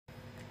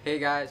Hey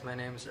guys, my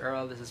name is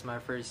Earl. This is my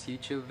first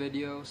YouTube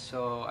video.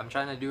 So I'm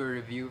trying to do a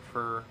review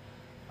for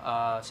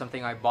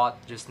something I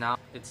bought just now.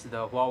 It's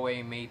the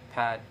Huawei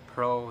MatePad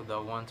Pro, the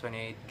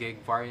 128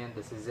 gig variant.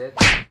 This is it.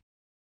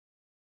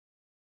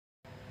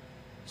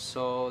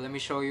 So let me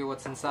show you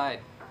what's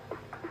inside.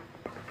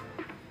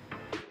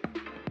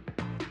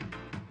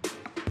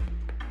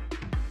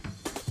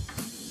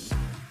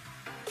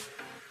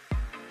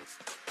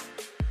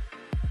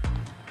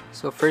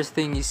 So first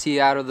thing you see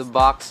out of the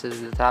box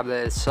is the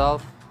tablet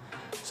itself.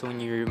 So when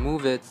you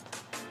remove it,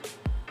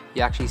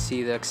 you actually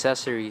see the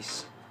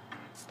accessories.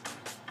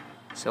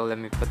 So let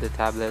me put the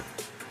tablet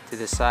to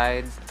the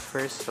side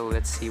first. So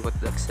let's see what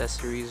the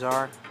accessories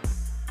are.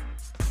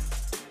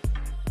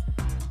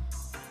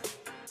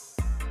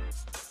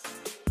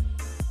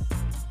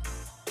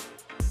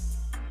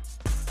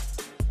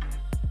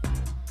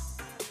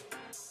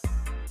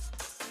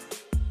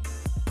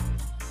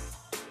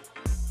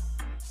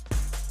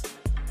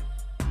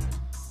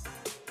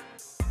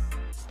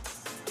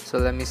 So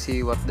let me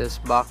see what this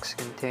box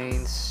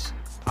contains.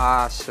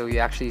 So you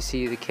actually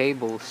see the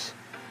cables.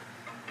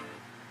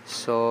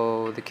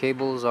 So the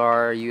cables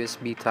are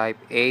USB type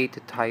A to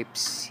type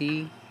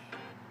C.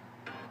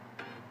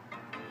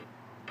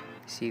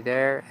 See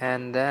there,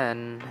 and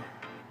then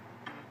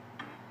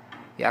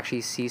you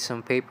actually see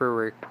some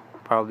paperwork,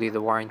 probably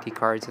the warranty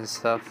cards and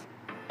stuff.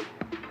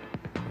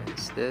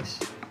 What's this?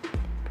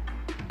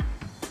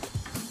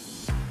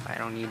 I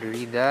don't need to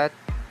read that.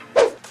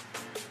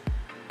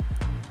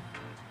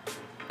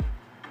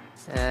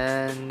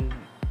 And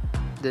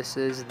this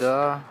is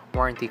the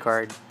warranty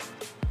card.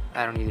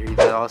 I don't need to read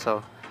that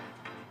also.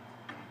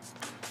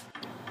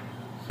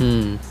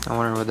 I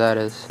wonder what that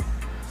is.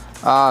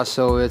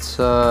 So it's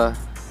a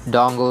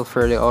dongle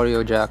for the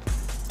audio jack.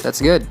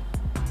 That's good.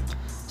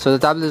 So the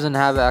tablet doesn't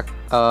have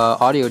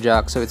audio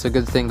jack, so it's a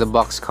good thing the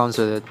box comes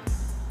with it.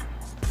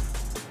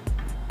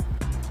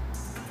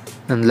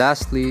 And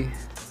lastly,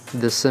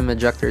 the SIM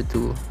ejector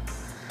tool.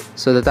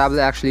 So the tablet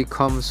actually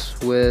comes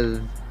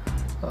with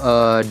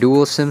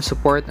dual SIM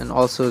support and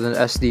also the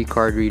SD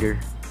card reader.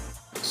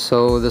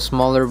 So the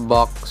smaller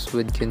box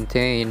would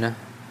contain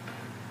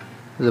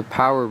the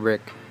power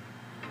brick.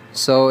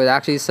 So it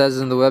actually says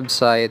in the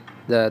website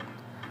that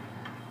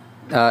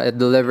it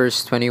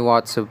delivers 20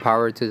 watts of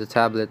power to the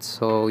tablet.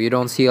 So you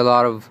don't see a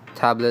lot of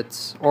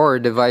tablets or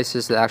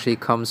devices that actually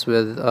comes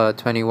with a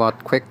 20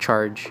 watt quick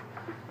charge.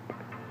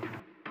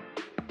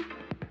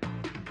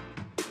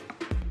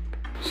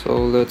 So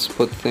let's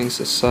put things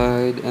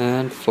aside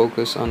and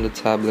focus on the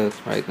tablet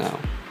right now.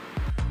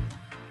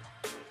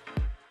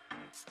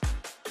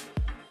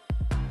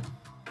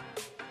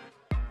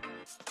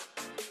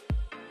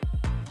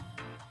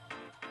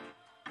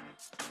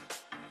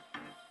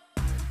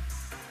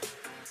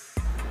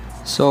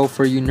 So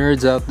for you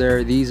nerds out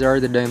there, these are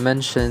the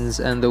dimensions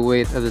and the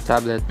weight of the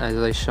tablet as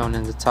I shown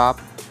in the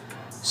top.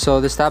 So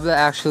this tablet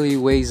actually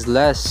weighs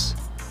less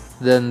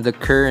than the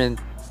current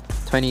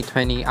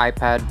 2020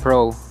 iPad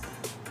Pro.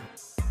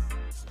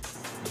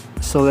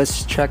 So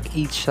let's check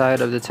each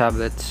side of the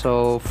tablet.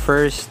 So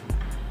first,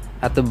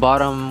 at the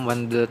bottom,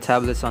 when the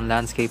tablet's on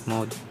landscape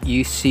mode,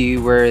 you see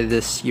where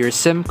your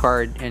SIM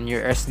card and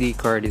your SD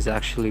card is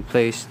actually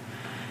placed.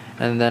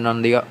 And then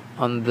on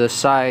the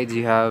sides,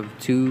 you have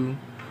two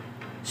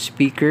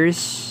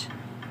speakers.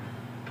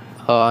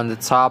 On the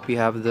top, you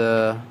have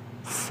the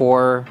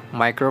 4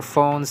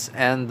 microphones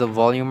and the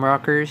volume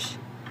rockers.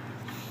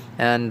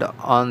 And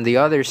on the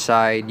other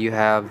side, you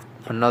have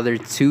another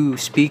 2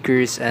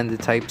 speakers and the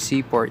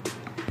Type-C port.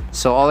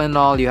 So all in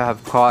all, you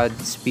have quad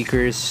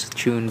speakers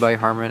tuned by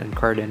Harman and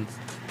Kardon.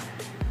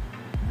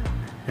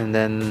 And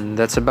then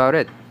that's about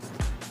it.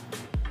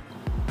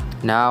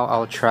 Now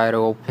I'll try to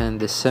open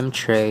the SIM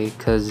tray,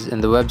 because in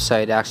the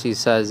website it actually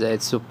says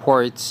it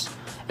supports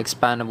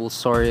expandable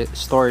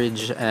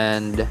storage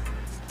and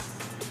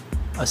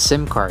a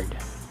SIM card.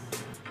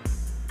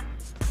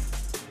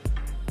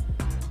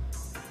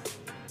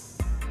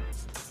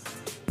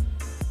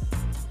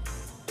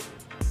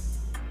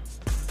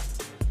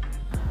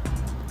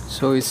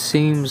 So it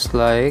seems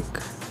like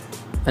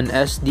an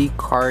SD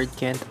card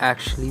can't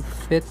actually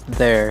fit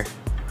there.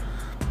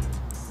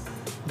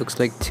 Looks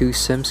like 2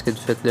 SIMs could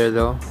fit there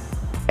though.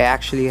 I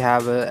actually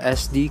have a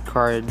SD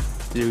card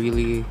to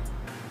really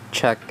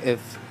check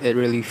if it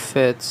really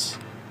fits.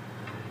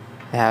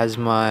 It has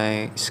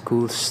my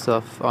school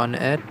stuff on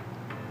it,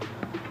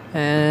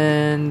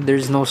 and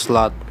there's no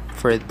slot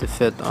for it to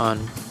fit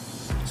on,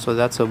 so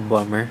that's a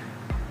bummer.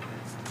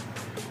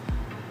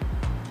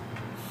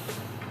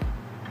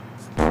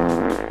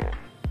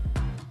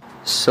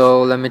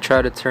 So let me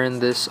try to turn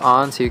this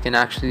on so you can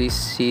actually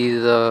see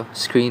the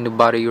screen to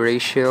body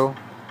ratio.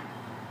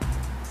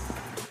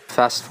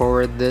 Fast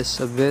forward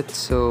this a bit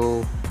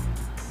so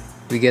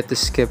we get to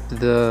skip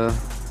the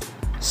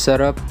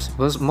setup.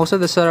 Most of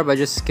the setup I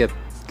just skipped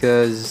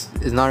because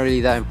it's not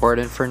really that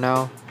important for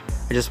now.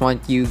 I just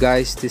want you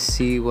guys to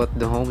see what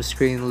the home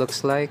screen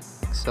looks like.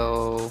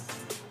 So,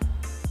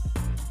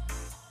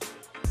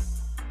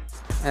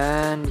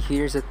 and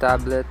here's a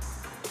tablet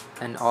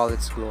and all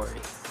its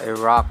glory. It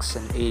rocks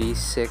an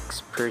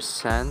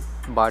 86%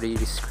 body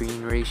to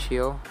screen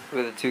ratio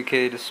with a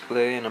 2K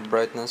display and a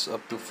brightness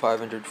up to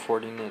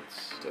 540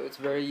 nits. So it's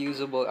very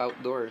usable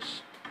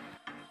outdoors.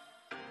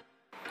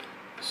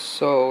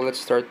 So let's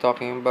start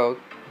talking about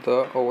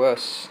the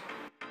OS.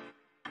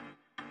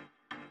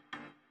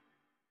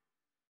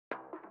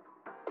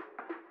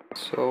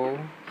 So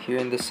here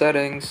in the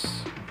settings,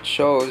 it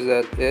shows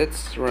that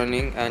it's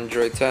running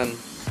Android 10.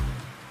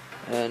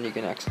 And you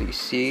can actually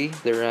see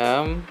the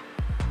RAM,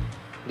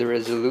 the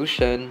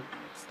resolution.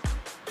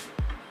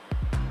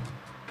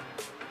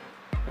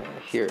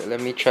 Here,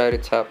 let me try to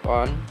tap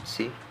on.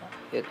 See,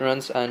 it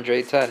runs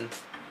Android 10.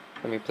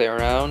 Let me play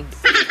around.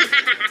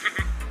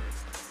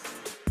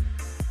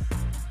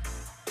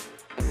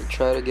 Let me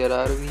try to get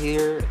out of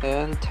here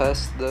and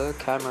test the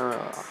camera.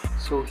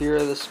 So here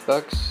are the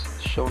specs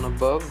shown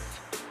above.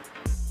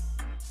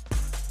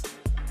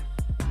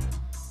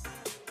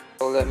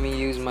 So let me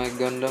use my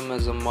Gundam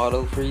as a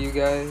model for you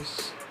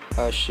guys.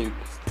 Shoot.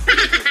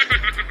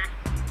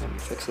 Let me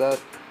fix that.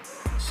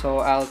 So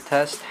I'll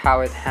test how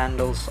it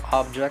handles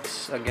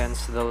objects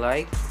against the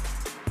light.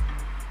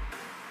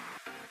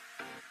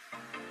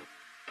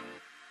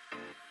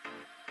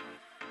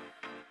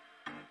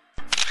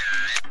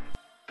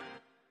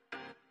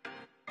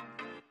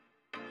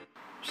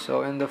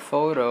 So in the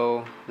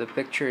photo, the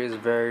picture is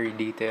very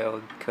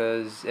detailed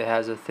because it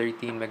has a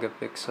 13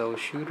 megapixel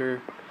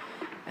shooter.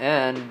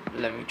 And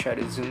let me try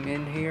to zoom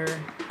in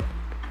here.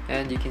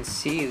 And you can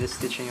see the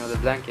stitching of the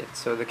blanket.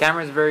 So the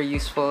camera is very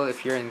useful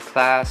if you're in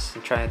class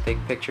and trying to take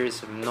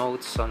pictures of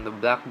notes on the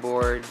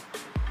blackboard.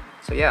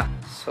 So yeah,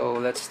 so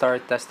let's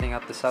start testing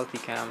out the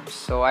selfie cam.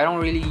 So I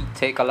don't really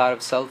take a lot of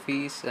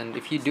selfies, and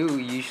if you do,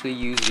 you usually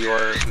use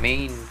your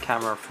main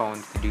camera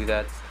phone to do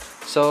that.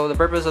 So the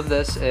purpose of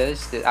this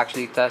is to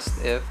actually test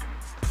if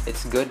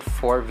it's good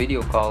for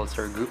video calls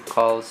or group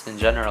calls in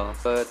general.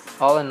 But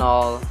all in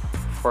all,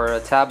 for a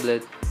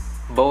tablet,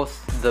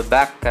 both the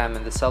back cam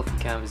and the selfie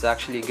cam is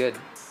actually good.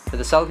 For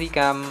the selfie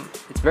cam,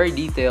 it's very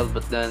detailed,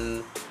 but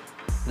then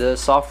the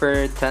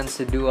software tends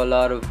to do a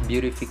lot of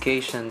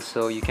beautification,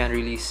 so you can't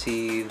really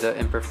see the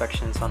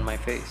imperfections on my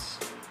face.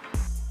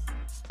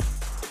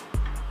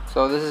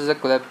 So this is a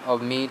clip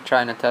of me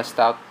trying to test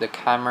out the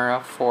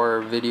camera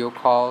for video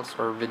calls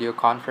or video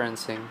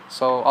conferencing.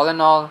 So all in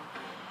all,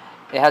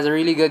 it has a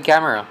really good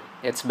camera.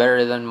 It's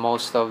better than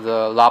most of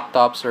the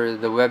laptops or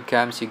the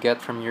webcams you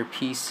get from your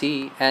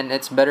PC, and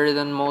it's better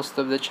than most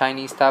of the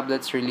Chinese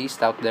tablets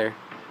released out there.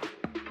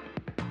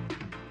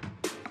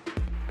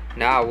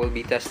 Now we'll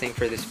be testing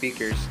for the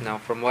speakers. Now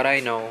from what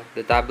I know,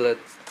 the tablet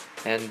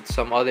and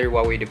some other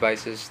Huawei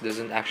devices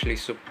doesn't actually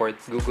support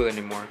Google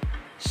anymore.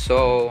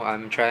 So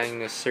I'm trying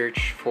to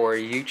search for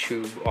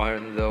YouTube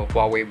on the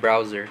Huawei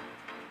browser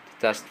to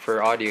test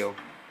for audio.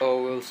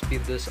 So we'll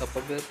speed this up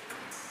a bit.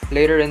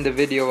 Later in the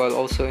video, I'll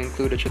also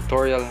include a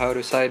tutorial how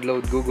to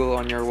sideload Google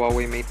on your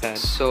Huawei MatePad.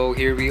 So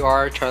here we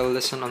are, try to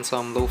listen on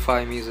some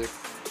lo-fi music.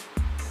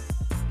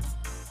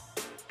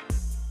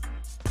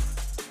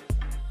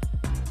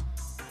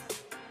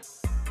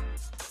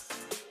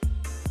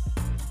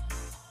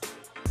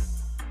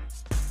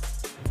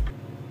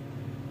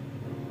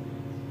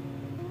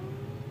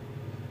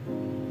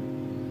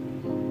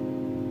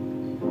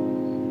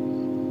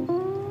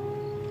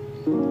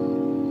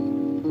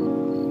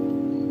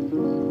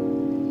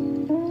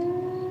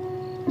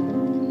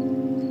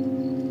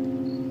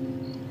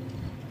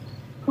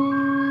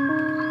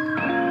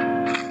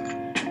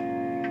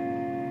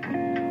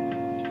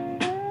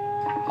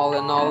 All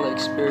in all, the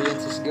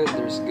experience is good.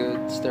 There's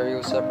good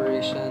stereo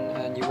separation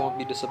and you won't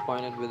be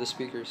disappointed with the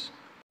speakers.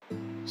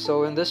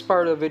 So in this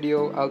part of the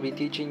video, I'll be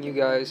teaching you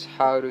guys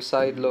how to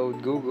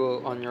sideload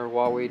Google on your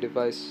Huawei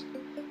device.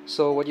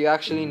 So what you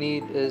actually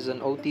need is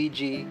an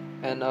OTG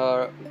and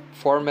a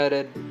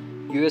formatted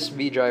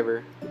USB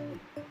driver.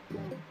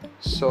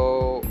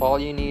 So all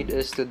you need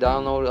is to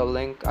download a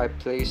link I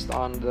placed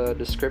on the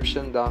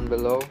description down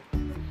below.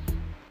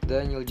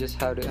 Then you'll just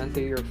have to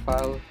enter your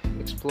file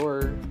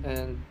explorer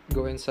and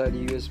go inside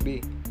the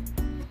USB.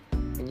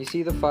 When you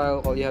see the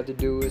file, all you have to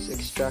do is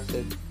extract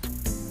it.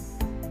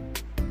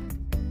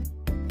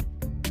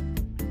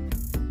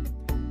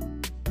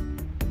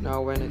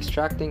 Now when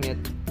extracting it,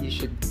 you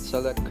should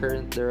select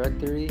current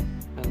directory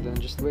and then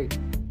just wait.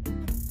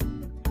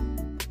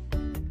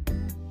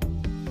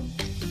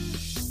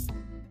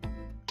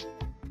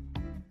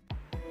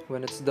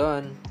 When it's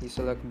done, you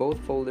select both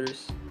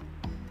folders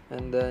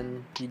and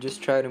then you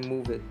just try to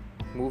move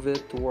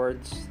it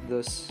towards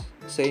the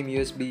same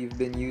USB you've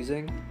been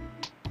using,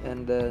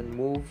 and then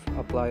move,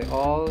 apply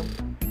all,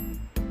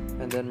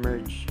 and then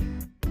merge.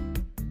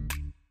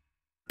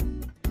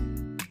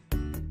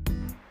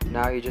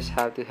 Now you just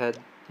have to head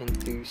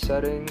into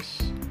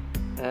settings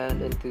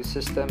and into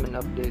system and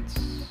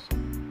updates.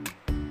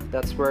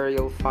 That's where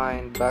you'll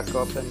find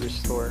backup and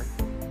restore.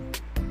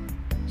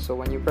 So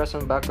when you press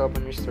on backup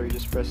and restore, you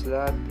just press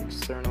that,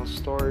 external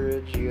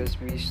storage,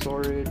 USB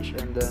storage,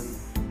 and then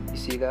you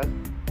see that,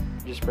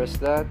 just press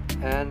that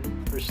and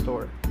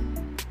restore.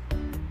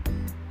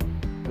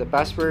 The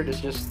password is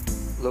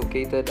just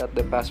located at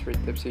the password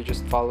tip, so you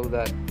just follow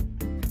that.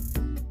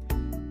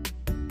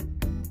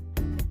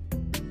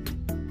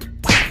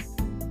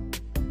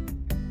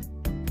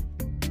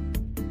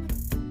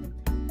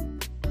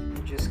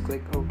 You just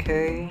click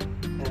OK,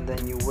 and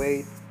then you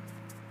wait,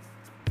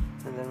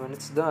 and then when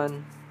it's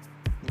done,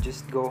 you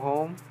just go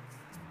home,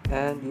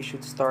 and you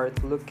should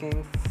start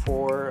looking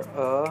for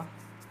a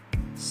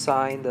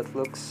sign that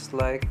looks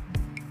like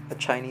a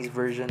Chinese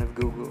version of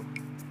Google.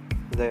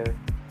 There,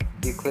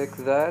 you click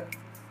that,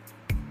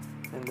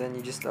 and then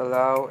you just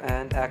allow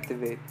and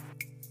activate.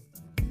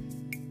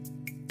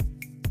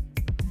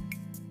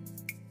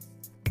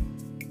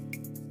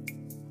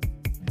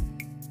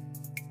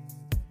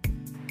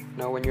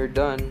 Now when you're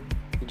done,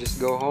 you just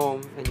go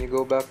home and you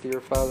go back to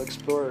your file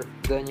explorer.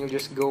 Then you'll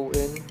just go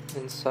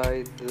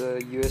inside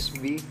the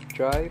USB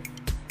drive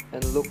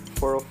and look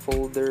for a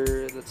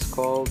folder that's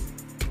called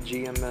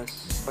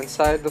GMS.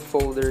 Inside the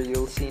folder,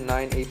 you'll see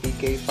 9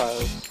 APK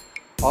files.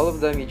 All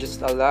of them you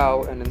just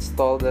allow and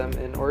install them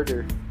in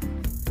order.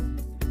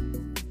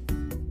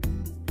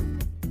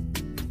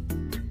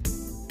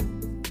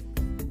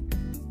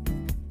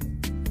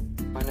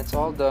 When it's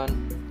all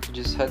done, you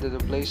just head to the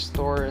Play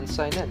Store and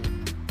sign in.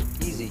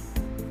 Easy.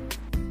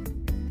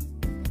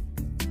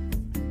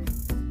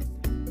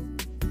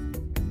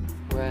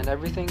 When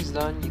everything's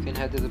done, you can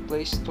head to the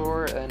Play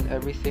Store and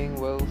everything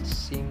will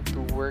seem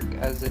to work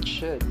as it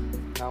should.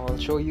 Now I'll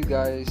show you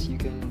guys, you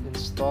can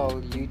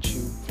install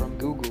YouTube from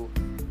Google.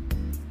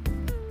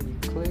 You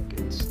click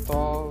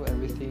install,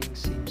 everything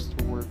seems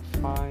to work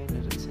fine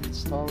as it's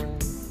installing.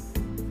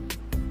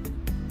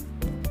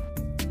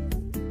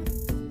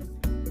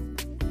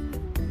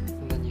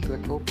 And then you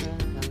click open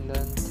and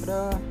then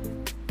ta-da!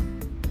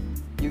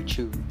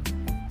 YouTube.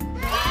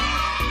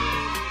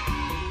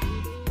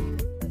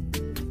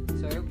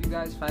 So I hope you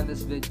guys find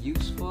this vid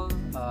useful.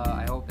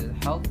 I hope it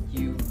helped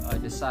you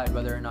decide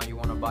whether or not you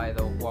want to buy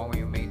the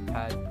Huawei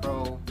MatePad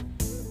Pro.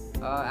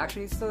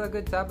 Actually, it's still a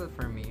good tablet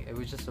for me. It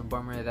was just a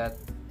bummer that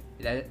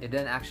it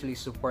didn't actually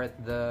support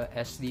the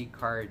SD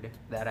card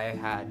that I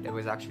had. It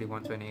was actually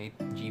 128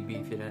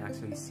 GB if you didn't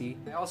actually see.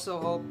 I also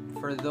hope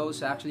for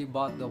those who actually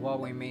bought the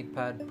Huawei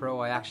MatePad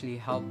Pro, I actually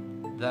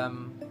helped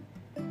them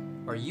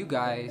or you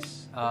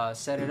guys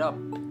set it up.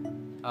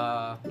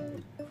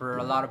 For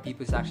a lot of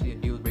people, it's actually a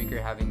deal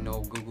breaker having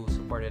no Google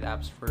supported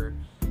apps for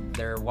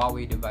their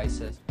Huawei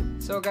devices.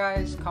 So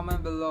guys,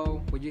 comment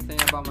below what you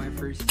think about my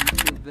first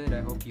YouTube vid.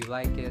 I hope you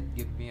like it.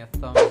 Give me a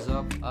thumbs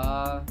up.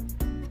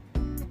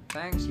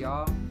 Thanks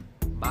y'all.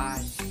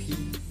 Bye.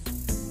 Peace.